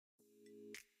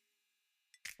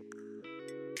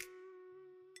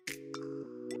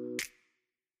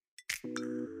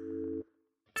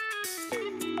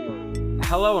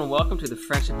Hello and welcome to the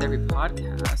Friendship Therapy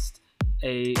Podcast,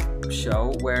 a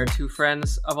show where two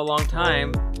friends of a long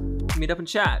time meet up and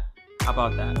chat. How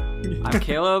about that? I'm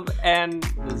Caleb and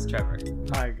this is Trevor.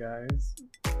 Hi guys.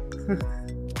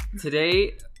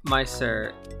 Today, my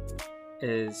sir,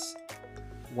 is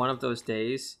one of those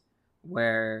days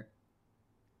where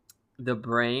the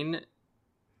brain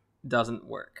doesn't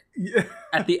work. Yeah.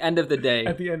 At the end of the day.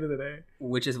 At the end of the day.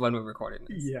 Which is when we're recording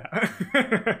this.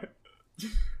 Yeah.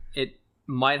 It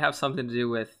might have something to do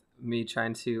with me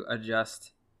trying to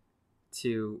adjust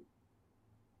to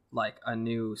like a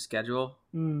new schedule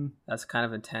that's kind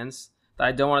of intense that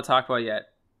I don't want to talk about yet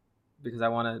because I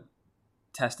want to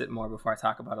test it more before I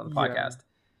talk about it on the podcast.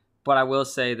 But I will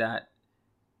say that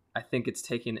I think it's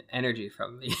taking energy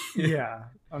from me. Yeah,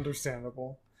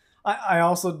 understandable. I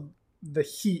also, the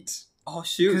heat. Oh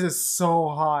shoot, because it's so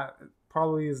hot,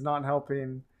 probably is not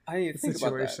helping I didn't the think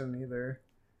about that. situation either.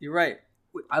 You're right.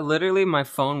 I literally, my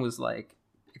phone was like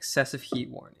excessive heat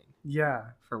warning. Yeah.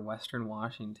 For Western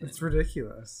Washington. It's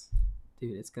ridiculous.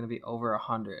 Dude, it's going to be over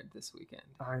 100 this weekend.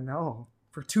 I know.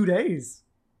 For 2 days.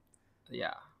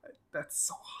 Yeah. That's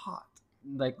so hot.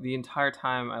 Like the entire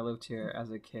time I lived here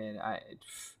as a kid, I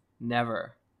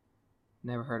never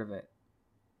heard of it.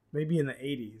 Maybe in the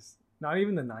 80s. Not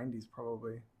even the 90s,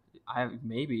 probably.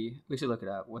 Maybe. We should look it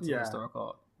up. What's the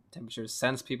historical temperature?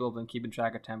 Since people have been keeping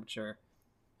track of temperature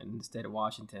in the state of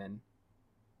Washington.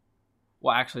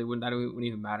 Well, actually, wouldn't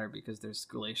even matter because there's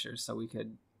glaciers, so we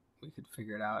could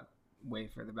figure it out way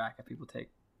further back if people take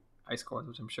ice cores,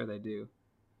 which I'm sure they do.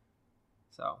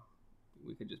 So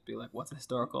we could just be like, what's the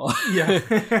historical?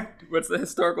 Yeah. What's the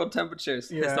historical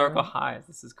temperatures? Yeah. Historical highs.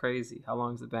 This is crazy. How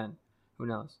long has it been? Who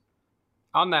knows?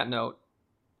 On that note,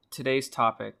 today's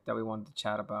topic that we wanted to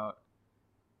chat about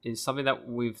is something that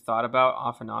we've thought about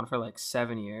off and on for like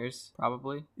 7 years,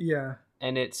 probably. Yeah.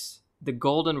 And it's the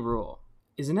golden rule.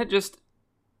 Isn't it just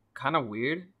kind of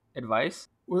weird advice?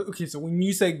 Well, okay, so when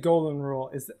you say golden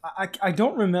rule, I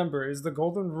don't remember. Is the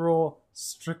golden rule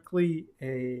strictly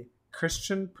a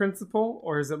Christian principle,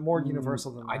 or is it more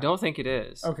universal than that? I don't think it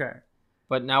is. Okay.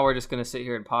 But now we're just going to sit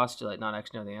here and postulate, not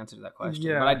actually know the answer to that question.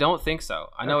 Yeah. But I don't think so.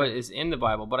 I know it is in the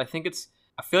Bible, but I feel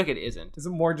like it isn't. Is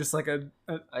it more just like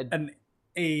an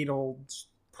age-old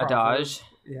proverb? Adage?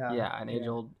 Yeah, an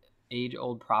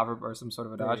age-old proverb or some sort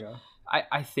of adage.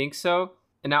 I think so.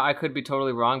 And now I could be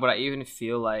totally wrong, but I even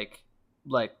feel like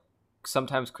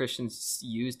sometimes Christians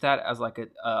use that as like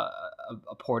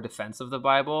a poor defense of the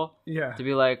Bible. Yeah. To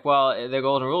be like, well, the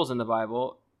golden rule's in the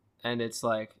Bible, and it's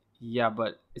like, yeah,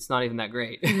 but it's not even that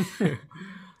great.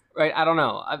 Right? I don't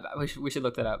know. We should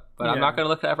look that up, but I'm not going to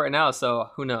look that up right now, so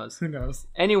who knows? Who knows?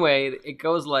 Anyway, it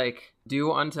goes like,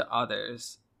 do unto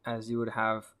others as you would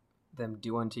have them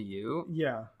do unto you.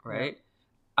 Yeah. Right?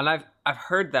 Yeah. And I've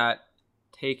heard that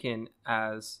taken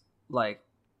as like,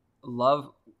 love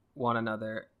one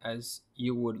another as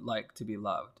you would like to be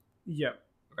loved. Yep.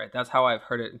 Right? That's how I've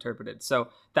heard it interpreted. So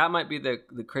that might be the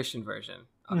Christian version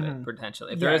of it,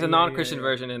 potentially. If there is a non-Christian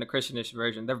version and a Christianish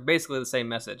version, they're basically the same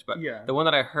message. But the one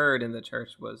that I heard in the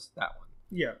church was that one.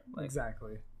 Yeah, like,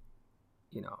 exactly.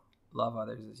 You know, love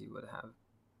others as you would have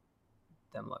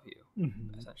them love you,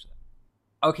 essentially.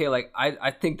 Okay, like,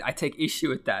 I think I take issue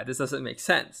with that. This doesn't make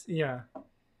sense. Yeah.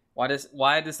 Why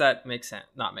does that make sense?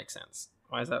 Not make sense?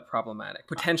 Why is that problematic?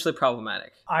 Potentially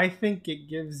problematic. I think it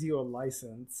gives you a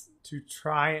license to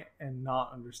try and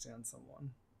not understand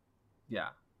someone. Yeah.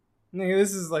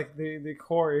 This is like the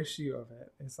core issue of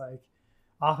it. It's like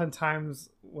oftentimes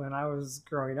when I was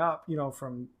growing up,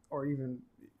 or even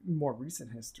more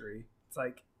recent history, it's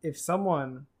like if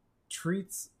someone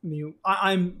treats me,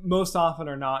 I'm most often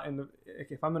or not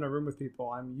if I'm in a room with people,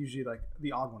 I'm usually like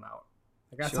the odd one out.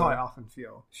 Like that's how I often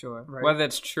feel. Sure. Right? Whether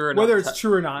it's true or not. Whether it's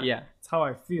true or not. Yeah. It's how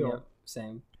I feel. Yep.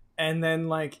 Same. And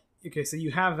then okay, so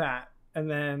you have that. And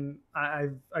then I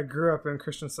grew up in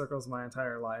Christian circles my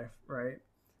entire life, right?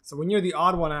 So when you're the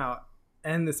odd one out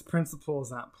and this principle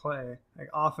is at play, like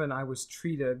often I was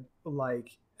treated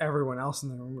like everyone else in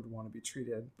the room would want to be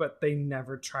treated, but they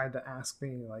never tried to ask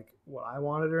me like what I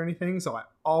wanted or anything. So I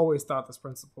always thought this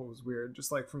principle was weird,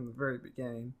 just like from the very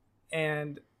beginning.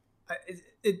 And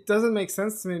it doesn't make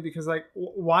sense to me because like,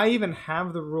 why even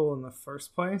have the rule in the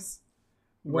first place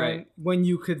when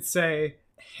you could say,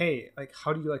 hey, like,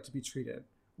 how do you like to be treated?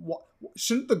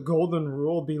 Shouldn't the golden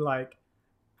rule be like,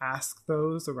 ask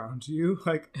those around you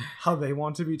like how they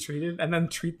want to be treated and then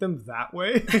treat them that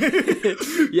way?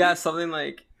 Yeah, something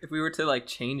like if we were to like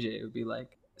change it, it would be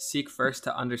like seek first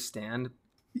to understand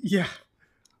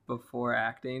before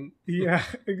acting. Yeah,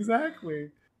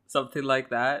 exactly. Something like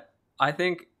that. I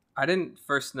think I didn't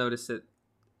first notice it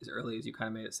as early as you kind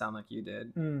of made it sound like you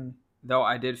did. though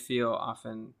I did feel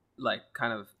often like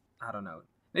kind of, I don't know,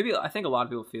 maybe I think a lot of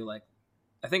people feel like,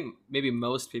 I think maybe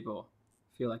most people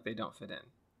feel like they don't fit in.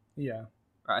 Yeah.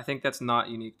 I think that's not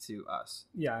unique to us.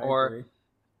 Yeah, I or agree.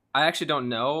 I actually don't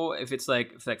know if it's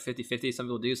like 50-50. Some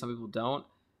people do, some people don't.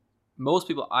 Most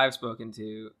people I've spoken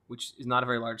to, which is not a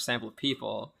very large sample of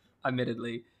people,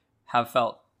 admittedly, have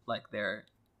felt like they're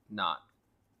not.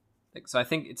 Like, so I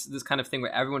think it's this kind of thing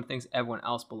where everyone thinks everyone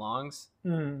else belongs,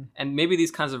 and maybe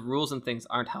these kinds of rules and things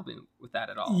aren't helping with that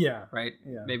at all. Yeah. Right.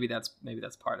 Yeah. Maybe that's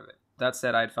part of it. That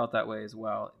said, I'd felt that way as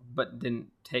well, but didn't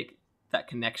take that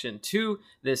connection to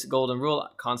this golden rule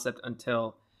concept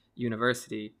until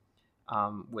university,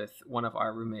 with one of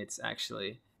our roommates.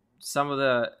 Actually, some of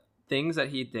the things that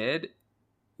he did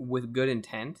with good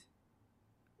intent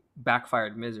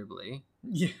backfired miserably.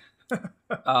 Yeah.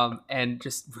 And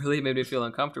just really made me feel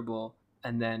uncomfortable.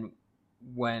 And then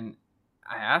when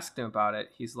I asked him about it,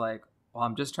 he's like, well,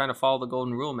 I'm just trying to follow the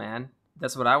golden rule, man.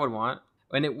 That's what I would want.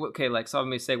 And okay, like, so let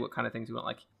me say what kind of things he want.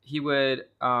 Like, he would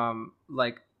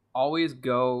like always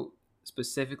go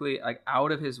specifically like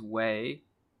out of his way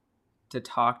to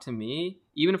talk to me,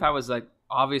 even if I was like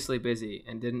obviously busy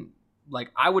and didn't, like,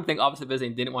 I would think obviously busy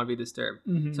and didn't want to be disturbed.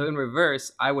 Mm-hmm. So in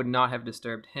reverse, I would not have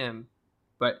disturbed him,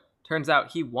 but turns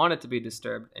out he wanted to be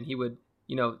disturbed, and he would,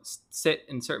 you know, sit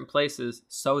in certain places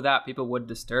so that people would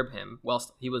disturb him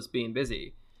whilst he was being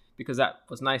busy, because that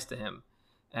was nice to him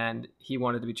and he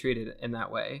wanted to be treated in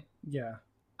that way. Yeah.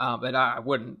 But I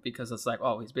wouldn't, because it's like,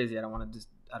 oh, he's busy, I don't want to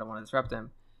disrupt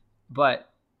him. But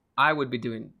I would be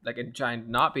doing like a trying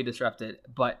to not be disrupted,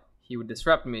 but he would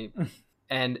disrupt me.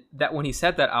 And that when he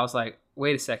said that, I was like,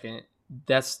 wait a second,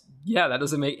 that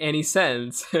doesn't make any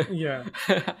sense. Yeah.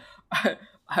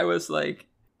 I was like,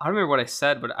 I don't remember what I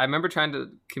said, but I remember trying to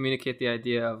communicate the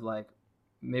idea of like,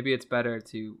 maybe it's better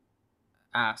to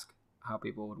ask how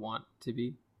people would want to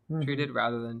be treated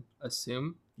rather than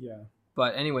assume. Yeah.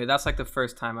 But anyway, that's like the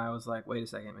first time I was like, wait a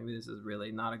second, maybe this is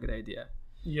really not a good idea.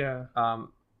 Yeah.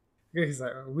 Because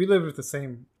we lived with the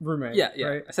same roommate. Yeah.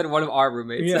 Right? I said one of our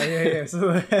roommates. Yeah.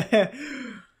 So,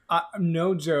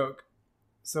 no joke.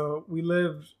 So we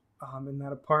lived in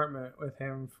that apartment with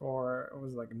him for, it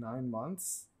was like 9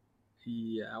 months.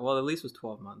 Yeah. Well, at least it was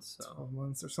 12 months. So 12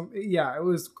 months or something. Yeah, it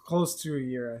was close to a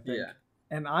year, I think. Yeah.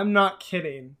 And I'm not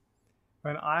kidding.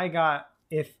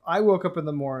 If I woke up in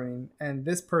the morning and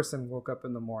this person woke up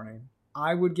in the morning,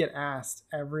 I would get asked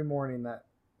every morning that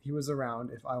he was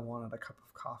around if I wanted a cup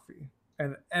of coffee.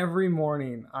 And every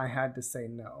morning I had to say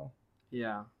no.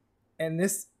 Yeah. And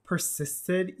this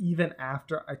persisted even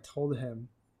after I told him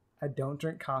I don't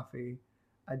drink coffee.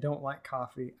 I don't like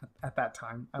coffee at that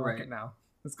time. I like it now.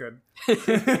 It's good.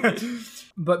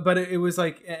 but it was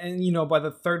like, and you know, by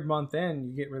the 3rd month in,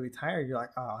 you get really tired. You're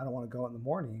like, oh, I don't want to go in the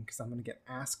morning because I'm going to get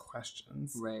asked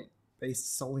questions. Right.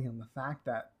 Based solely on the fact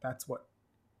that that's what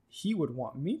he would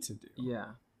want me to do. Yeah.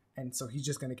 And so he's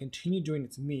just going to continue doing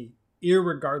it to me,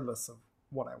 irregardless of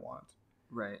what I want.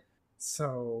 Right.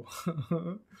 So,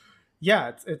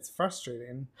 yeah, it's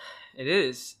frustrating. It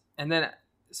is. And then,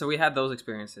 so we had those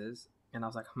experiences, and I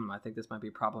was like, I think this might be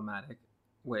a problematic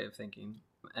way of thinking.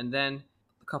 And then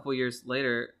a couple years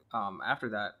later, after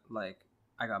that, like,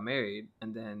 I got married,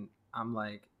 and then I'm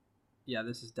like, yeah,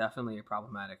 this is definitely a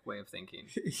problematic way of thinking.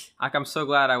 Like, I'm so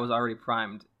glad I was already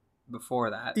primed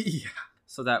before that. Yeah.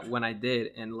 So that when I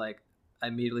did, and like, I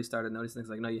immediately started noticing things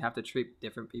like, no, you have to treat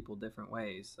different people different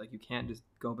ways. Like, you can't just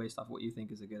go based off what you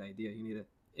think is a good idea. You need to,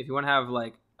 if you want to have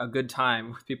like a good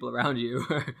time with people around you,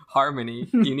 harmony,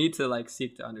 you need to like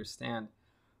seek to understand.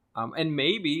 And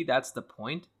maybe that's the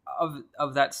point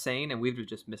of that saying, and we've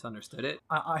just misunderstood it.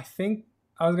 I think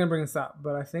I was gonna bring this up,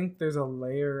 but I think there's a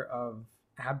layer of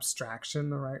abstraction,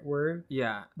 the right word.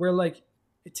 Yeah. Where like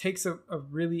it takes a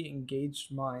really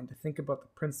engaged mind to think about the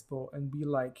principle and be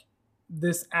like,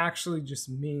 this actually just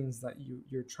means that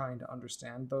you're trying to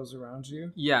understand those around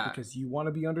you. Yeah. Because you want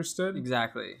to be understood.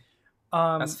 Exactly.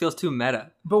 That feels too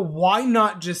meta. But why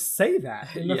not just say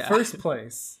that in the first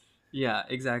place? Yeah,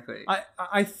 exactly.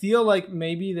 I feel like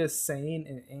maybe this saying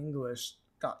in English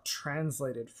got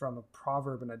translated from a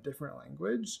proverb in a different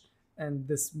language, and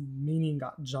this meaning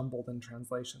got jumbled in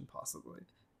translation, possibly.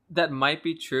 That might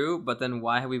be true, but then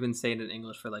why have we been saying it in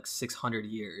English for like 600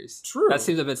 years? True. That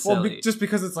seems a bit silly. Well, just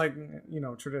because it's like, you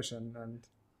know, tradition and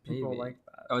people Maybe. Like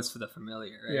that. Oh, it's for the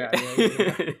familiar, right?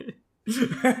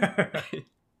 Yeah.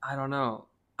 I don't know.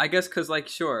 I guess because, like,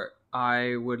 sure,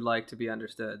 I would like to be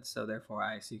understood, so therefore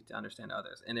I seek to understand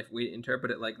others. And if we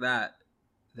interpret it like that,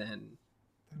 then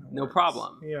no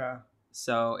problem. Yeah.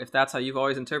 So if that's how you've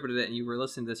always interpreted it and you were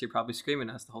listening to this, you're probably screaming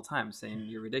at us the whole time saying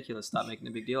you're ridiculous, stop making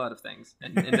a big deal out of things.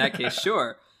 And in that case,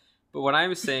 sure. But what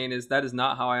I'm saying is that is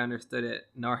not how I understood it,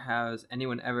 nor has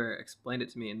anyone ever explained it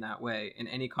to me in that way in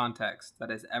any context that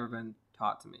has ever been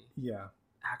taught to me. Yeah.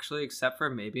 Actually, except for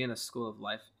maybe in a School of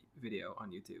Life video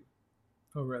on YouTube.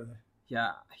 Oh, really?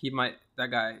 Yeah,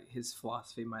 that guy, his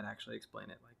philosophy might actually explain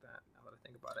it like that, now that I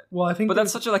think about it. Well, I think, but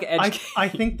that's such a like edge case. I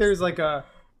think there's like a,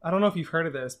 I don't know if you've heard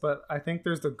of this, but I think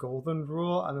there's the golden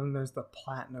rule and then there's the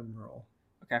platinum rule.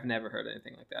 Okay, I've never heard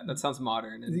anything like that. That sounds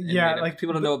modern. And yeah, like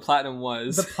people don't know what platinum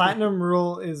was. The platinum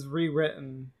rule is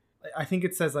rewritten. I think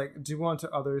it says like, do unto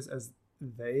others as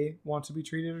they want to be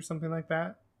treated or something like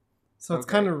that. So it's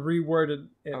kind of reworded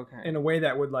in a way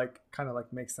that would like kind of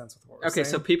like make sense with what we're saying.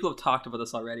 So people have talked about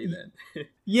this already then.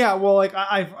 Yeah, well, like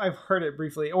I've heard it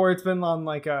briefly, or it's been on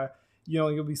like a,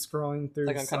 you'll be scrolling through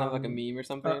like on kind of like a meme or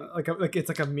something. Like it's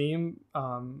like a meme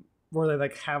where they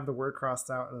like have the word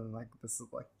crossed out and then like this is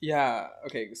like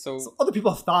okay, so other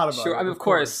people have thought about it. Sure, I mean of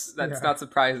course that's not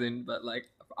surprising, but like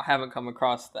I haven't come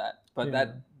across that, but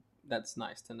that's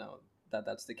nice to know that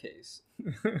that's the case.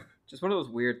 Just one of those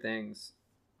weird things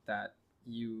that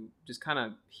you just kind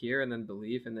of hear and then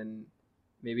believe, and then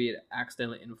maybe it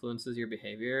accidentally influences your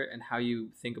behavior and how you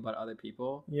think about other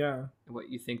people. Yeah. And what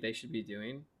you think they should be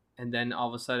doing. And then all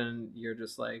of a sudden you're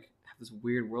just like have this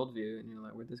weird worldview and you're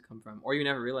like, where'd this come from? Or you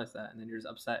never realize that and then you're just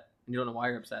upset and you don't know why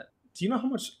you're upset. Do you know how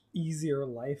much easier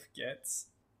life gets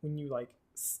when you like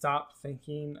stop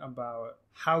thinking about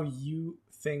how you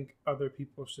think other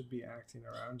people should be acting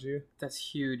around you? That's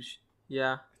huge.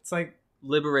 Yeah. It's like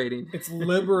liberating. It's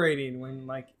liberating when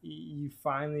like you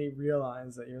finally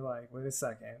realize that you're like, wait a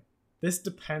second, this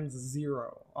depends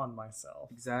zero on myself.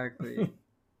 Exactly.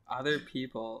 Other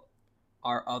people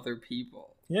are other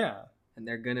people. Yeah. And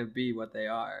they're gonna be what they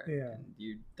are. Yeah. And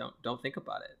you don't think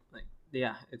about it. Like,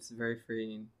 yeah, it's very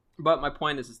freeing. But my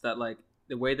point is that like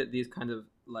the way that these kind of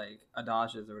like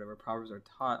adages or whatever proverbs are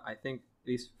taught, I think, at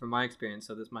least from my experience,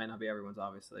 so this might not be everyone's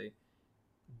obviously,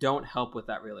 don't help with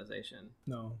that realization.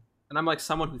 No. And I'm like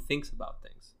someone who thinks about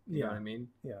things. You know what I mean?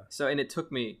 Yeah. So, and it took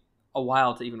me a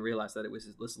while to even realize that it was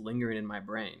this lingering in my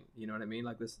brain. You know what I mean?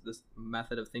 Like this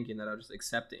method of thinking that I was just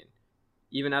accepting.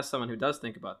 Even as someone who does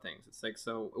think about things, it's like,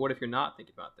 so what if you're not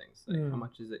thinking about things? Like, how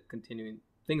much is it continuing?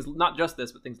 Things, not just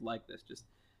this, but things like this, just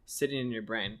sitting in your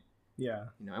brain. Yeah.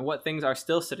 You know, and what things are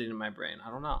still sitting in my brain? I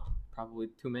don't know. Probably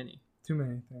too many. Too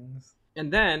many things.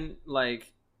 And then,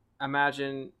 like,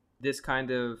 imagine this kind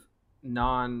of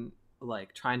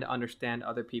like trying to understand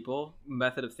other people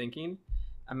method of thinking.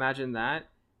 Imagine that,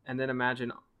 and then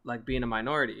imagine like being a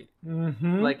minority.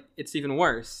 Mm-hmm. Like it's even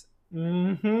worse.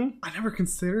 Mm-hmm. I never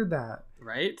considered that.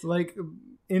 Right? Like,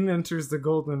 in enters the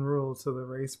golden rule to the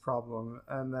race problem,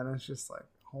 and then it's just like,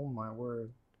 oh my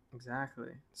word.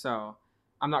 Exactly. So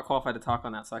I'm not qualified to talk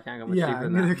on that, so I can't go much deeper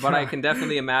than that. But I can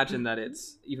definitely imagine that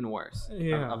it's even worse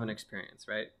of an experience,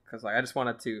 right? Because like I just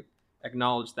wanted to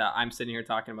acknowledge that I'm sitting here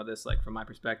talking about this like from my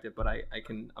perspective, but I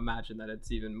can imagine that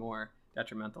it's even more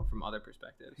detrimental from other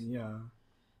perspectives. Yeah.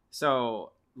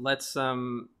 So let's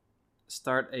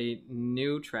start a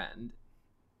new trend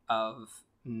of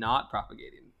not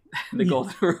propagating the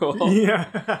golden rule.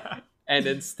 Yeah. And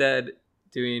instead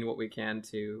doing what we can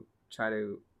to try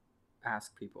to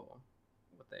ask people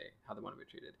how they want to be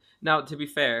treated. Now, to be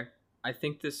fair, I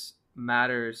think this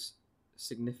matters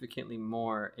significantly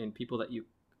more in people that you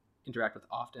interact with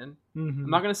often. Mm-hmm. I'm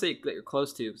not going to say that you're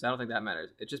close to, because I don't think that matters.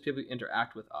 It's just people you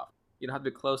interact with often. You don't have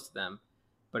to be close to them,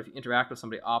 but if you interact with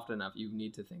somebody often enough, you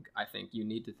need to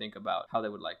think about how they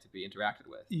would like to be interacted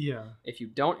with. Yeah. If you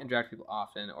don't interact with people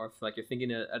often, or if like you're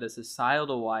thinking at a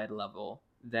societal wide level,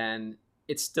 then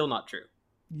it's still not true.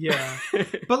 Yeah.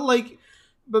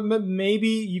 But maybe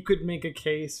you could make a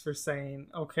case for saying,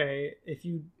 okay, if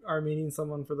you are meeting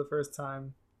someone for the first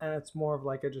time and it's more of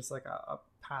like a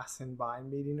passing by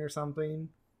meeting or something,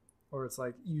 or it's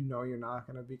like, you're not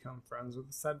going to become friends with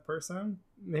said person,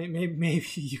 maybe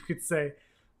you could say,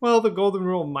 well, the golden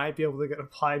rule might be able to get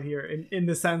applied here in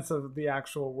the sense of the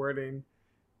actual wording,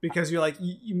 because you're like,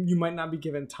 you might not be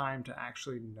given time to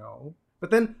actually know. But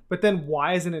then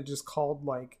why isn't it just called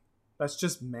like, that's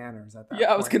just manners at that point?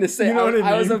 I was going to say, you know what I mean?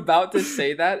 I was about to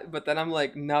say that, but then I'm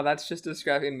like, no, that's just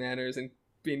describing manners and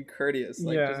being courteous.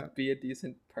 Like, just be a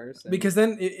decent person. Because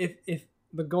then if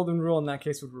the golden rule in that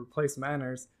case would replace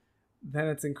manners, then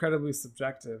it's incredibly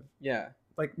subjective. Yeah.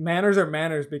 Like, manners are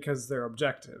manners because they're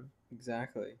objective.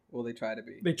 Exactly. Well, they try to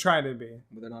be. They try to be.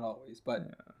 But they're not always, but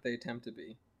they attempt to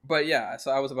be. But yeah, so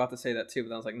I was about to say that too,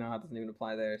 but I was like, no, it doesn't even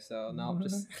apply there. So no,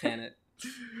 just can it.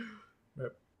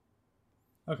 Yep.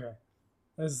 Okay.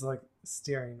 This is like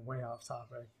steering way off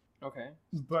topic. Okay.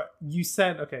 But you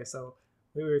said, okay, so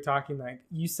we were talking like,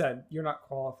 you said you're not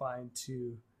qualified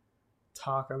to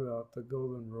talk about the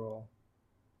golden rule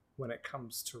when it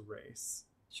comes to race.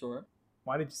 Sure.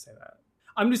 Why did you say that?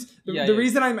 I'm just Yeah, the yeah.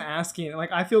 reason I'm asking,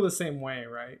 like, I feel the same way,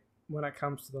 right, when it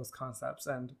comes to those concepts.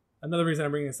 And another reason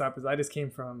I'm bringing this up is I just came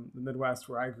from the Midwest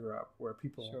where I grew up, where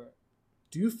people Sure.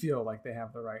 do feel like they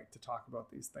have the right to talk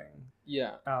about these things.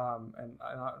 Yeah. And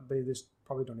they just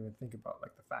probably don't even think about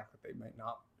like the fact that they might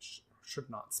not should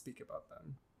not speak about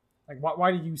them. Like,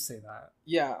 why do you say that?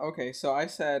 Yeah, okay. So I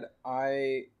said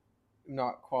I'm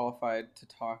not qualified to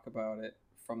talk about it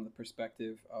from the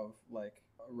perspective of like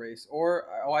a race, or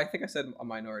I think I said a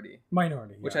minority,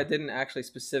 which Yeah. I didn't actually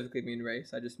specifically mean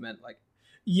race. I just meant like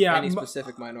Yeah, any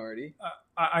specific minority.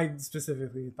 I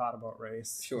specifically thought about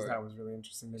race because Sure. that was really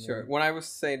interesting to me. Sure. When I was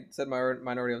said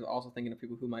minority, I was also thinking of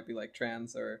people who might be like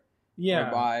trans or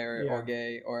Yeah, bi or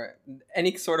gay or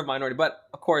any sort of minority. But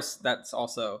of course, that's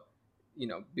also,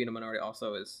 being a minority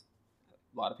also is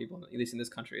a lot of people, at least in this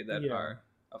country, that Yeah. are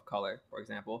of color, for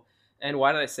example. And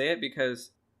why did I say it?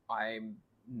 Because I'm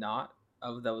not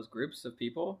of those groups of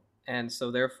people. And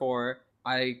so therefore,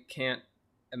 I can't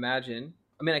imagine.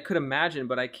 I mean, I could imagine,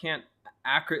 but I can't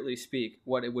accurately speak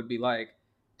what it would be like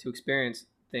to experience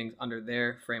things under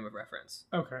their frame of reference,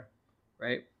 Okay.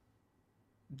 right?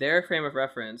 Their frame of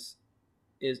reference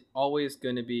is always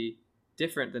going to be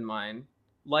different than mine.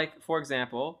 Like, for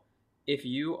example, if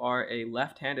you are a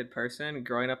left-handed person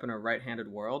growing up in a right-handed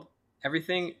world,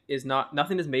 nothing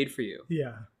is made for you.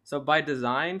 Yeah. So by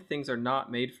design, things are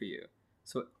not made for you.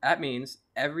 So that means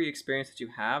every experience that you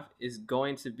have is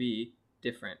going to be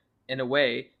different in a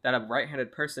way that a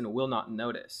right-handed person will not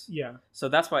notice. Yeah. So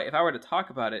that's why if I were to talk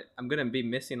about it, I'm going to be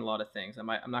missing a lot of things. I'm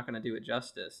not going to do it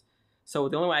justice. So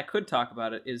the only way I could talk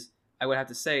about it is I would have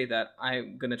to say that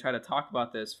I'm going to try to talk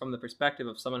about this from the perspective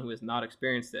of someone who has not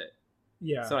experienced it.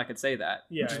 Yeah. So I could say that,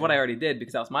 Yeah, which is what I already did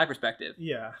because that was my perspective,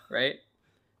 Yeah. right?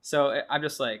 So I'm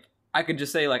just like, I could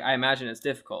just say like, I imagine it's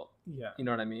difficult. Yeah. You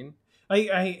know what I mean?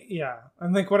 Yeah.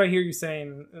 And like what I hear you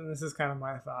saying, and this is kind of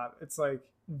my thought, it's like,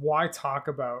 why talk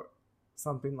about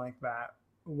something like that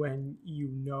when you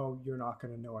know you're not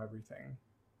going to know everything?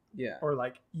 Yeah. Or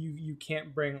like you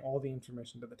can't bring all the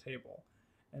information to the table.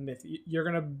 And if you're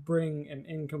going to bring an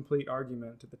incomplete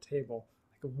argument to the table,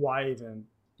 like, why even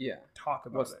talk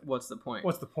about it? What's the point?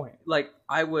 What's the point? Like,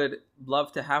 I would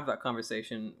love to have that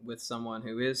conversation with someone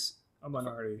who is A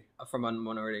minority. from a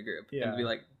minority group. Yeah. And be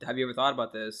like, have you ever thought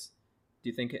about this? Do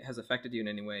you think it has affected you in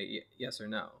any way? Yes or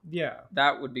no? Yeah.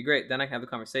 That would be great. Then I can have the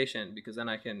conversation because then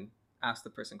I can ask the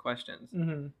person questions.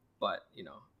 Mm-hmm. But,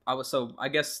 I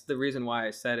guess the reason why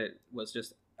I said it was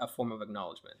just a form of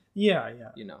acknowledgement. Yeah.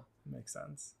 Makes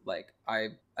sense. Like, I,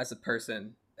 as a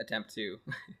person, attempt to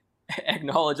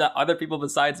acknowledge that other people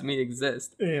besides me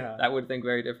exist Yeah. that would think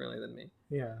very differently than me,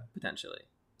 Yeah. potentially.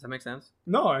 Does that make sense?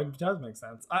 No, it does make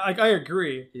sense. I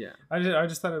agree. Yeah. I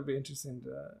just thought it would be interesting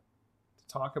to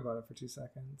talk about it for 2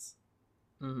 seconds.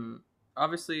 Mm-hmm.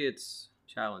 Obviously, it's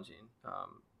challenging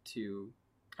to,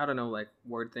 I don't know, like,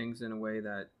 word things in a way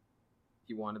that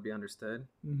you want to be understood,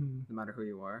 Mm-hmm. no matter who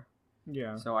you are.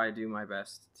 Yeah. So I do my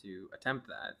best to attempt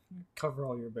that. Cover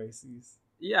all your bases.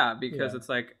 Yeah, because Yeah. it's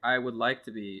like I would like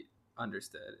to be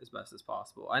understood as best as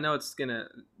possible. I know it's gonna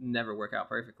never work out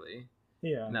perfectly,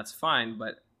 Yeah. and that's fine,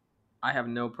 but I have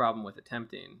no problem with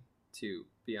attempting to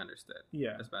be understood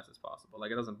Yeah. as best as possible.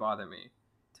 Like, it doesn't bother me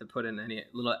to put in any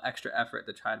little extra effort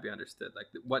to try to be understood. Like,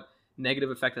 what negative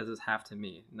effect does this have to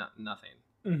me? Nothing.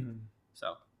 Mm-hmm.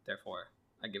 So therefore,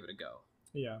 I give it a go.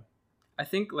 Yeah. I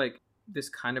think like this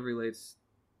kind of relates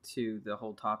to the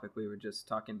whole topic we were just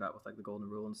talking about with like the golden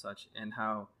rule and such, and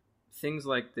how things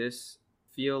like this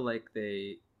feel like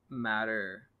they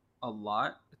matter a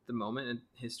lot at the moment in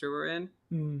history we're in.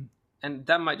 Mm. And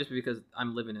that might just be because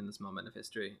I'm living in this moment of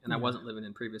history and I Yeah. wasn't living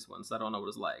in previous ones, so I don't know what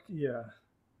it's like. Yeah.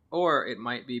 Or it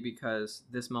might be because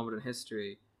this moment in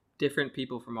history, different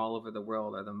people from all over the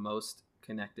world are the most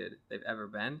connected they've ever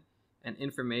been, and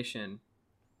information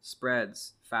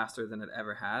spreads faster than it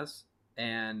ever has,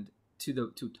 and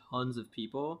to tons of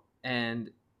people,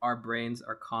 and our brains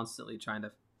are constantly trying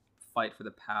to fight for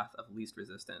the path of least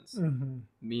resistance, Mm-hmm.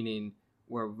 meaning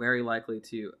we're very likely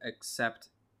to accept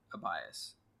a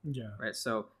bias, Yeah. right?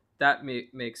 So that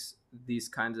makes these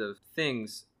kinds of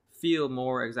things feel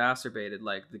more exacerbated,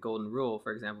 like the golden rule,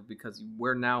 for example, because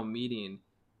we're now meeting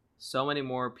so many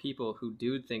more people who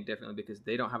do think differently because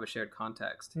they don't have a shared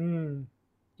context. Mm.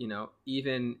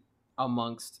 Even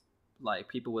amongst like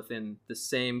people within the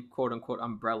same quote unquote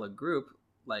umbrella group,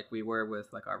 like we were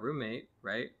with like our roommate,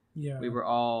 right? Yeah. We were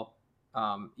all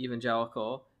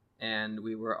evangelical, and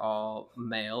we were all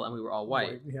male, and we were all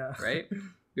white. Yeah. Right?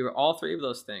 We were all three of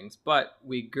those things, but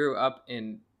we grew up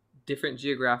in different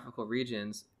geographical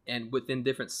regions and within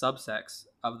different subsects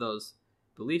of those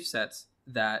belief sets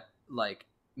that like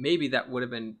maybe that would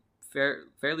have been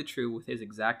fairly true with his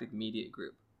exact immediate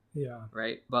group. Yeah.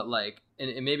 Right. But like,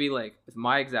 and maybe like with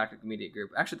my exact immediate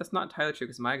group, actually, that's not entirely true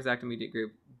because my exact immediate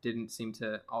group didn't seem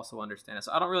to also understand it.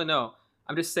 So I don't really know.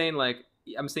 I'm just saying, like,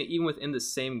 I'm saying even within the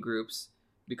same groups,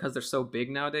 because they're so big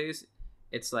nowadays,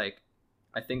 it's like,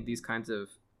 I think these kinds of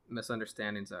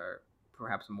misunderstandings are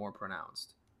perhaps more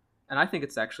pronounced. And I think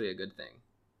it's actually a good thing.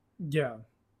 Yeah.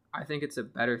 I think it's a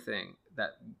better thing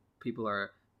that people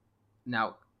are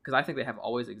now, because I think they have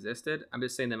always existed. I'm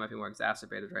just saying they might be more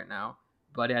exacerbated right now.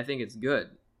 But I think it's good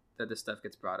that this stuff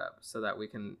gets brought up so that we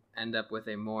can end up with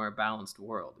a more balanced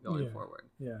world going forward.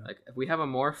 Yeah. Like if we have a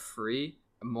more free,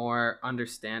 more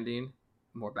understanding,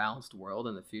 more balanced world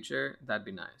in the future, that'd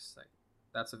be nice. Like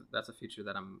that's a future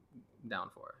that I'm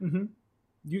down for. Mm-hmm.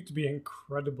 You have to be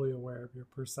incredibly aware of your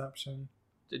perception.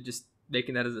 Just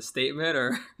making that as a statement,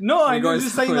 or no, I'm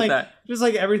just saying like that? Just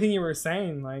like everything you were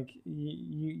saying, like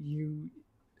you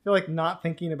feel like not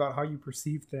thinking about how you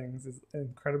perceive things is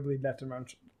incredibly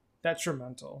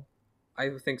detrimental. I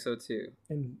think so too,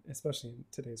 and especially in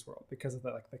today's world because of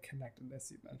the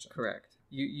connectedness you mentioned. Correct.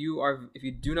 You are, if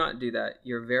you do not do that,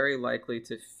 you're very likely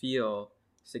to feel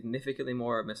significantly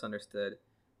more misunderstood,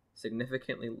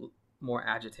 significantly more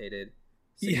agitated,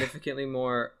 significantly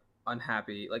more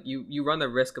unhappy. Like you run the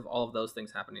risk of all of those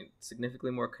things happening.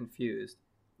 Significantly more confused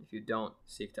if you don't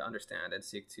seek to understand and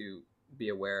seek to be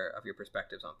aware of your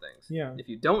perspectives on things. Yeah. If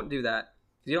you don't do that,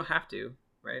 because you don't have to,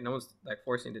 right? No one's like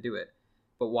forcing you to do it,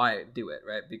 but why do it,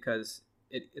 right? Because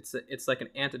it's like an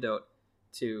antidote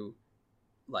to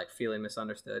like feeling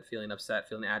misunderstood, feeling upset,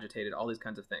 feeling agitated, all these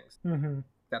kinds of things. Mm-hmm.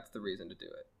 That's the reason to do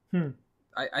it.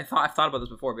 I've thought about this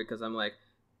before because I'm like,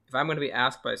 if I'm going to be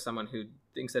asked by someone who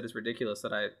thinks that it's ridiculous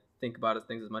that I think about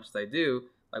things as much as I do,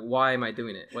 like, why am I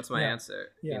doing it? What's my answer?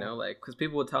 You know, like, because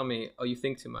people would tell me, oh, you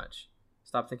think too much.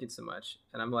 Stop thinking so much.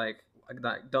 And I'm like, I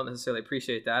don't necessarily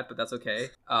appreciate that, but that's okay.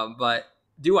 But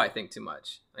do I think too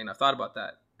much? I mean, I've thought about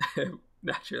that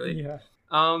naturally. Yeah.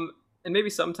 And maybe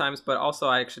sometimes, but also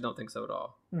I actually don't think so at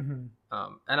all. Mm-hmm.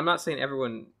 And I'm not saying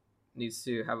everyone needs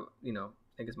to have,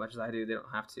 think as much as I do. They don't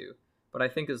have to. But I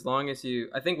think as long as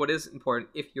I think what is important,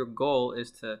 if your goal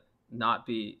is to not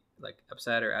be like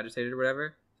upset or agitated or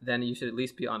whatever, then you should at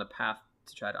least be on a path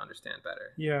to try to understand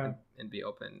better. Yeah. And be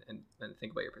open and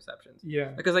think about your perceptions. Yeah.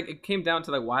 Because like it came down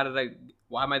to like,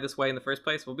 why am I this way in the first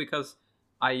place? Well, because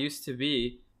I used to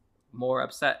be more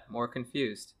upset, more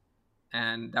confused,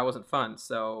 and that wasn't fun.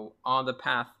 So on the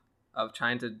path of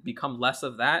trying to become less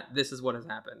of that, this is what has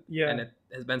happened. Yeah. And it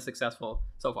has been successful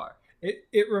so far.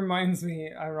 It reminds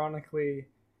me, ironically,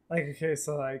 like, okay,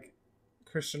 so like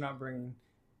Christian upbringing,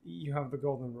 you have the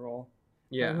golden rule.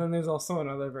 Yeah. And then there's also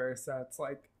another verse that's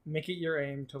like, make it your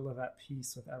aim to live at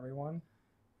peace with everyone,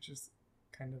 which is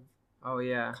kind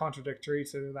of contradictory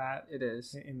to that. It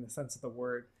is. In the sense of the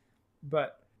word.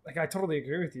 But like, I totally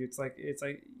agree with you. It's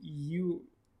like you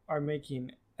are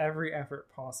making every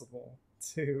effort possible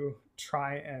to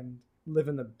try and live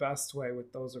in the best way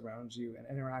with those around you and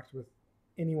interact with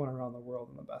anyone around the world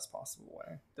in the best possible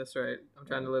way. That's right. I'm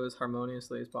trying to live as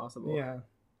harmoniously as possible. Yeah.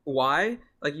 Why?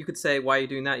 Like, you could say, why are you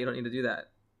doing that? You don't need to do that.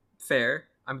 Fair.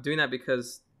 I'm doing that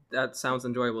because that sounds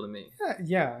enjoyable to me.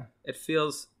 Yeah. It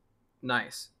feels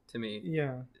nice to me.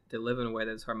 Yeah. To live in a way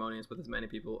that's harmonious with as many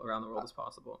people around the world as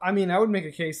possible. I mean, I would make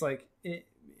a case like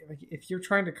if you're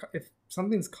trying to, if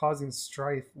something's causing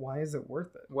strife, why is it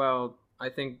worth it? Well, I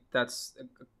think that's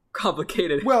a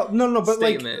complicated. Well, no, but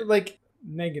statement. like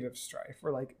negative strife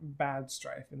or like bad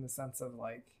strife in the sense of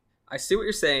like. I see what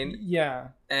you're saying. Yeah.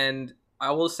 And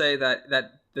I will say that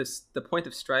the point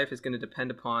of strife is going to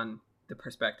depend upon the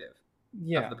perspective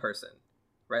of the person,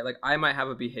 right? Like I might have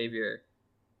a behavior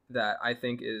that I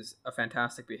think is a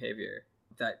fantastic behavior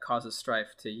that causes strife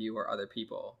to you or other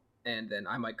people, and then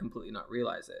I might completely not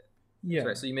realize it. Yeah.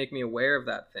 Right? So you make me aware of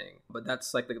that thing, but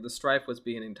that's like the strife was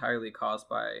being entirely caused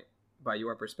by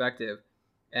your perspective.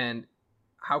 And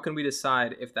how can we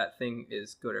decide if that thing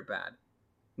is good or bad?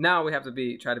 Now we have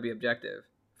to try to be objective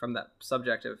from that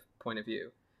subjective point of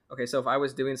view. Okay, so if I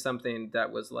was doing something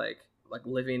that was like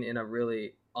living in a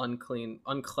really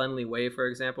uncleanly way, for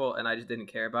example, and I just didn't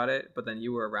care about it, but then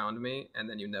you were around me and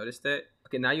then you noticed it.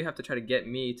 Okay, now you have to try to get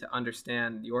me to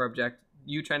understand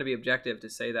you trying to be objective to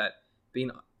say that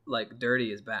being like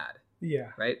dirty is bad. Yeah.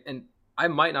 Right? And I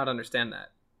might not understand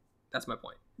that. That's my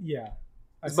point. Yeah.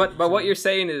 But what you're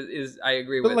saying is I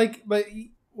agree with. But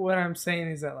what I'm saying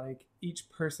is that like each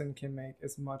person can make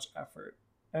as much effort.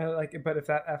 But if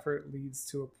that effort leads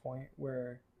to a point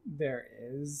where there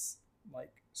is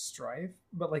like strife,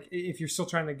 but like if you're still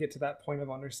trying to get to that point of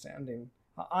understanding,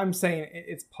 I'm saying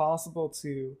it's possible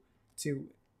to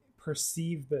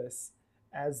perceive this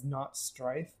as not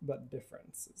strife but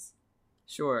differences.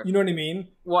 Sure. You know what I mean?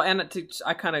 Well, and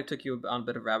I kind of took you on a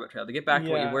bit of rabbit trail. To get back to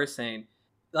what you were saying,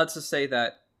 let's just say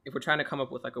that if we're trying to come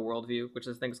up with like a worldview, which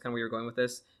I think is kind of where you're going with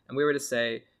this, and we were to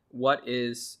say, what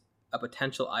is a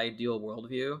potential ideal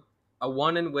worldview? A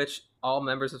one in which all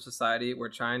members of society were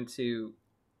trying to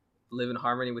live in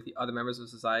harmony with the other members of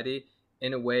society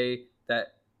in a way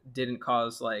that didn't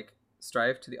cause like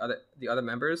strife to the other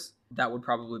members. That would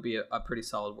probably be a pretty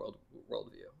solid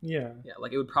worldview. Yeah,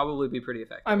 like it would probably be pretty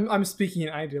effective. I'm speaking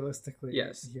idealistically.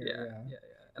 Yes, yeah.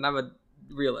 And I'm a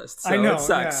realist, so I know, it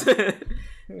sucks.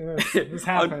 Yeah. This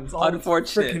happens all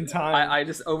unfortunate. the freaking time. I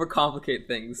just overcomplicate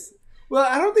things. Well,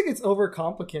 I don't think it's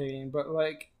overcomplicating, but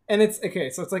like, and it's okay.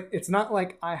 So it's like it's not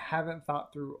like I haven't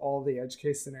thought through all the edge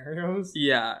case scenarios.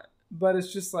 Yeah, but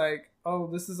it's just like, oh,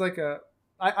 this is like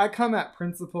I come at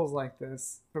principles like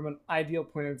this from an ideal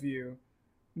point of view,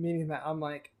 meaning that I'm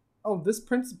like, oh, this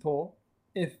principle,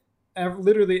 if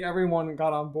literally everyone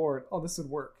got on board, oh, this would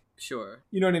work. Sure.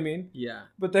 You know what I mean? Yeah.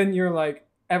 But then you're like,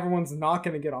 everyone's not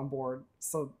going to get on board,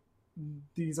 so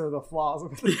these are the flaws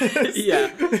of this.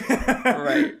 Yeah.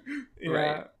 Right. Yeah.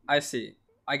 Right. I see.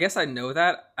 I guess I know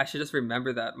that. I should just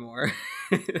remember that more.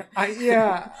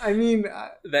 I mean...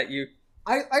 that you...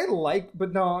 I like,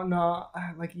 but no,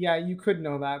 like, yeah, you could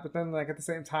know that, but then, like, at the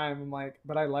same time, I'm like,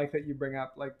 but I like that you bring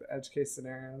up, like, the edge case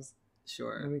scenarios.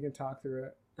 Sure. And we can talk through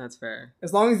it. That's fair.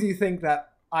 As long as you think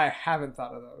that I haven't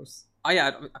thought of those. Oh, yeah,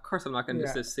 of course I'm not going to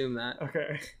just assume that.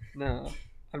 Okay. No.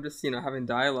 I'm just, having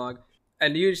dialogue.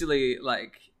 And usually,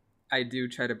 like, I do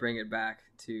try to bring it back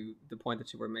to the point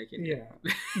that you were making. Yeah.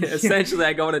 Essentially,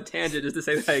 I go on a tangent just to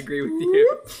say that I agree with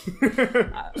you.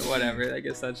 Whatever. I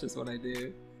guess that's just what I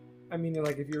do. I mean,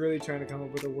 like, if you're really trying to come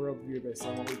up with a worldview based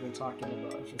on what we've been talking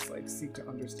about, it's just, like, seek to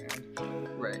understand.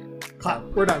 Right. Clap.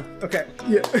 We're done. Okay.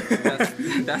 Yeah.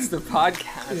 That's the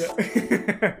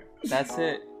podcast. Yeah. That's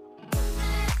it.